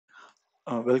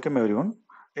Welcome everyone.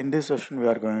 In this session, we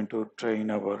are going to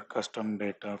train our custom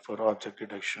data for object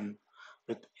detection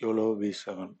with YOLO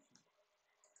V7.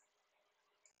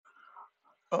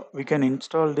 We can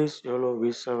install this YOLO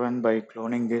V7 by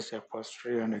cloning this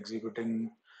repository and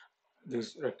executing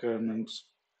these requirements.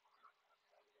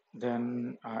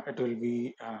 Then it will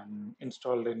be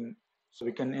installed in, so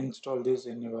we can install this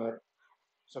in your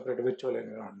separate virtual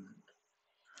environment.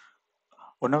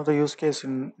 One of the use case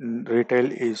in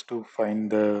retail is to find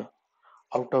the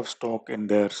out of stock in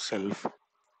their shelf.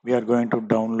 We are going to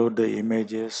download the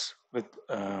images with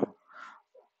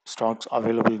stocks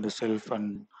available in the shelf,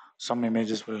 and some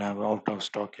images will have out of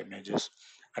stock images,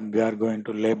 and we are going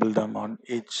to label them on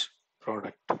each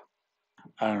product,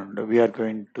 and we are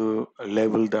going to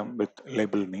label them with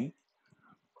label me.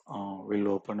 We'll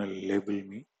open a label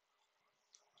me.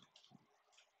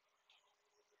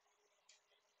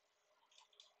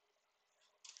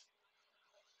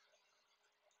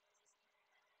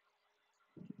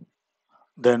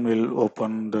 Then we'll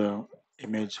open the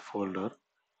image folder.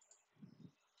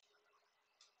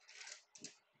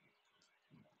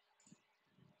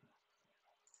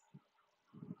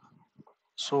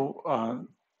 So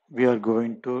we are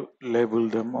going to label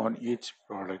them on each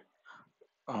product.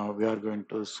 We are going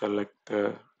to select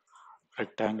the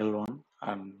rectangle one,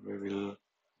 and we will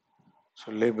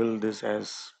so label this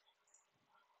as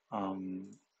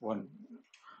one.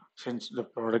 Since the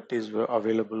product is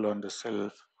available on the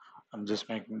shelf, I'm just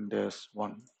making this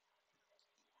one.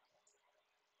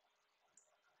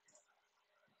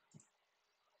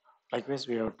 Likewise,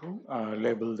 we have to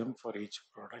label them for each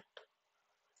product.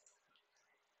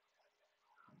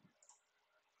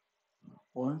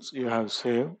 Once you have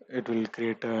saved, it will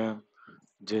create a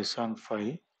JSON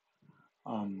file.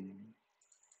 Um,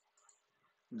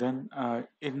 then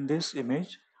in this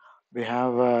image, we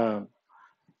have a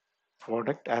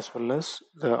product as well as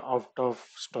the out of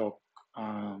stock.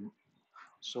 Um,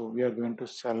 so we are going to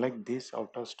select this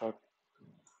out of stock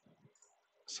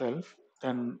self,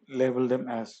 then label them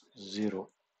as 0.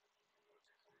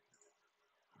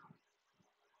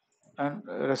 And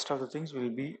rest of the things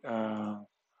will be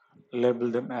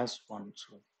label them as 1.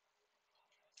 So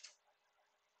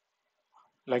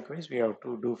likewise we have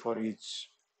to do for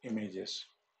each images.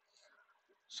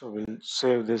 So we'll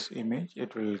save this image,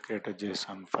 it will create a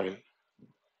JSON file.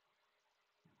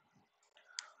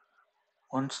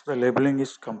 Once the labeling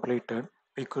is completed,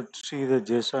 we could see the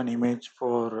JSON image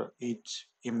for each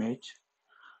image.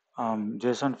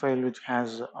 JSON file which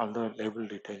has all the label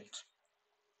details.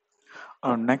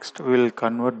 Next we'll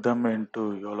convert them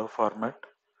into YOLO format.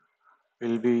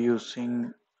 We'll be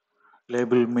using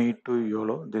label me to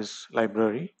YOLO, this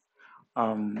library.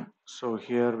 So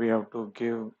here we have to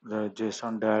give the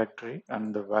JSON directory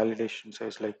and the validation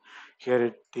size, like here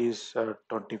it is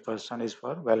 20% is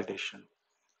for validation.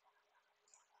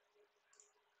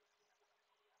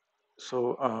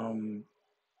 So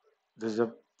this is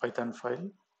a Python file,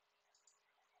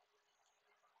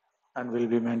 and we'll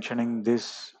be mentioning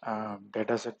this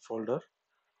dataset folder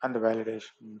and the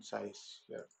validation size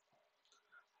here.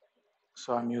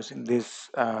 So I'm using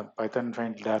this Python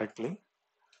file directly.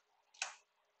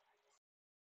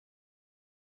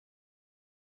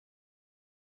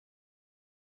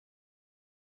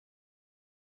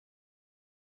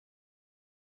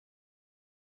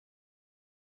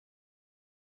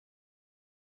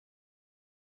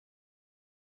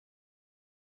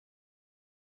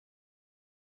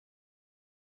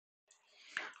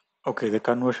 Okay, the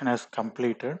conversion has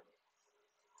completed.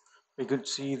 We could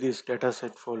see this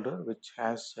dataset folder which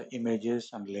has images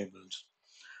and labels.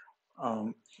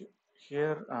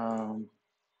 Here,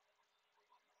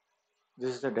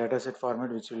 this is the dataset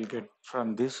format which we'll get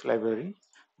from this library,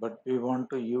 but we want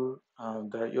to use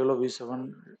the YOLO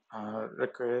V7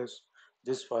 requires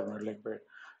this format, like the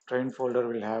train folder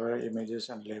will have images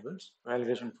and labels,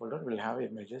 validation folder will have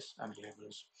images and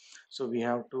labels. So we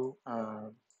have to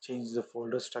change the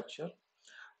folder structure,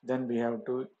 then we have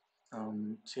to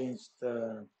change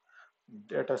the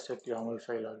dataset YAML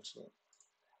file also.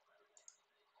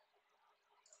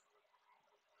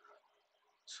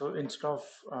 So instead of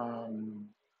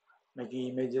making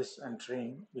images and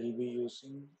train, we'll be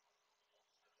using,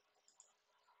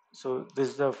 so this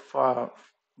is the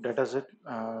dataset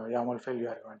YAML file you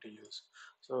are going to use.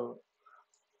 So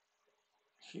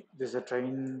this is a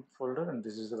train folder and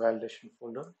this is the validation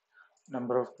folder.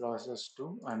 Number of classes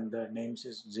 2 and the names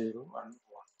is 0 and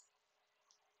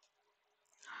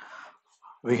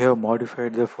 1. We have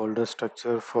modified the folder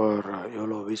structure for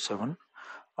YOLO V7.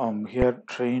 Here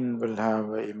train will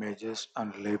have images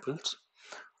and labels,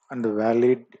 and the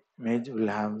valid image will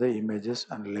have the images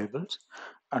and labels,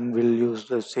 and we'll use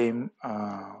the same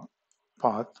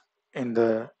path in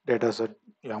the dataset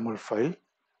YAML file.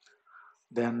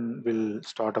 Then we'll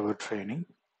start our training.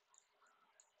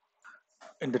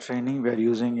 In the training, we are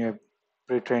using a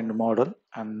pre-trained model,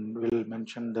 and we'll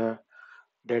mention the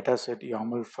dataset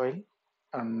YAML file.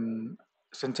 And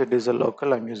since it is a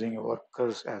local, I'm using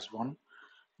workers as 1,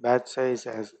 batch size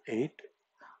as 8.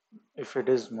 If it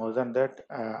is more than that,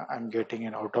 I'm getting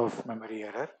an out of memory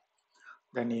error.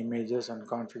 Then images and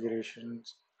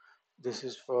configurations. This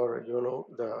is for YOLO,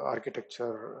 the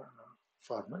architecture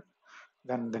format.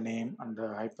 Then the name and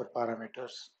the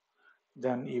hyperparameters.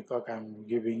 Then epoch I'm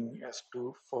giving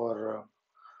S2 for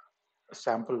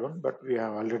sample one, but we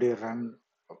have already run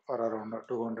for around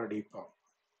 200 epoch.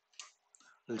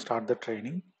 We'll start the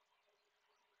training.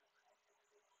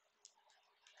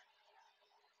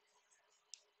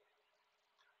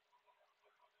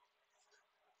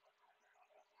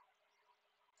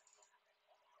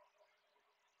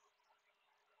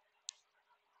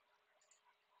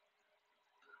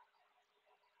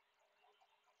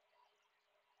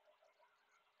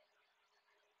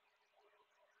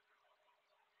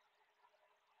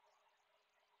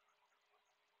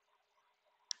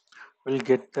 We'll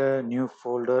get the new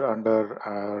folder under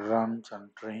runs and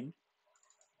train,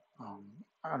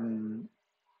 and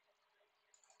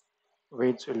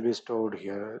weights will be stored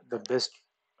here. The best.pt,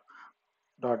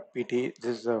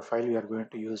 this is the file we are going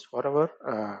to use for our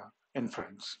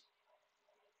inference.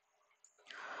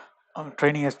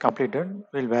 Training is completed.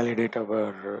 We'll validate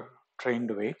our trained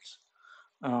weights.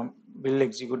 We'll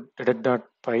execute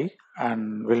detect.py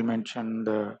and we'll mention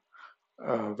the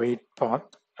weight path,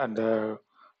 and the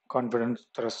confidence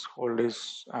threshold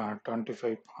is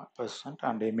 25%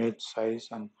 and image size,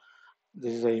 and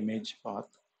this is the image path.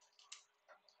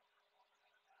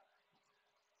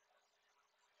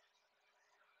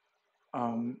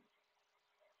 Um,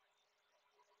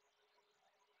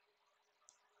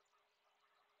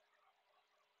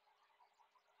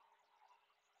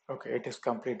 okay, it is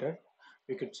completed.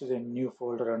 We could see the new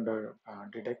folder under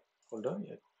detect folder.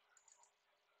 Yeah.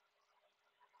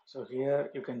 So here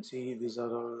you can see these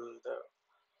are all the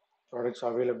products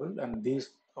available, and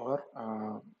these are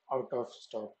out of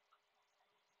stock.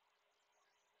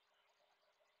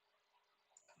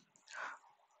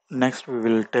 Next, we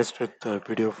will test with the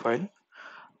video file.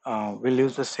 We'll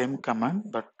use the same command,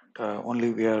 but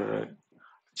only we are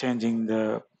changing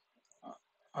the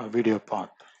video path.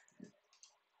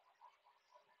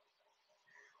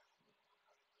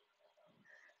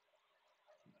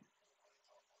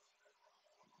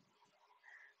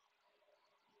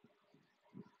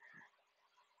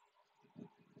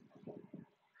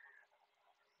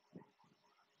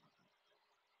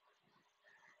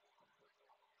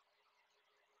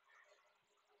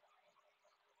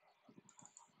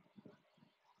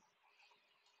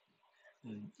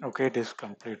 Okay, it is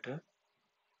completed.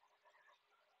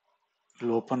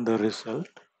 We'll open the result.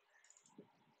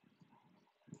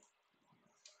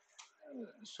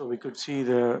 So we could see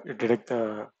the detect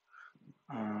the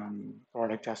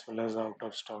product as well as out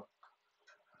of stock.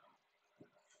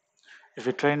 If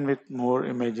we train with more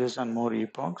images and more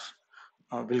epochs,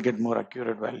 we'll get more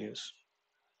accurate values.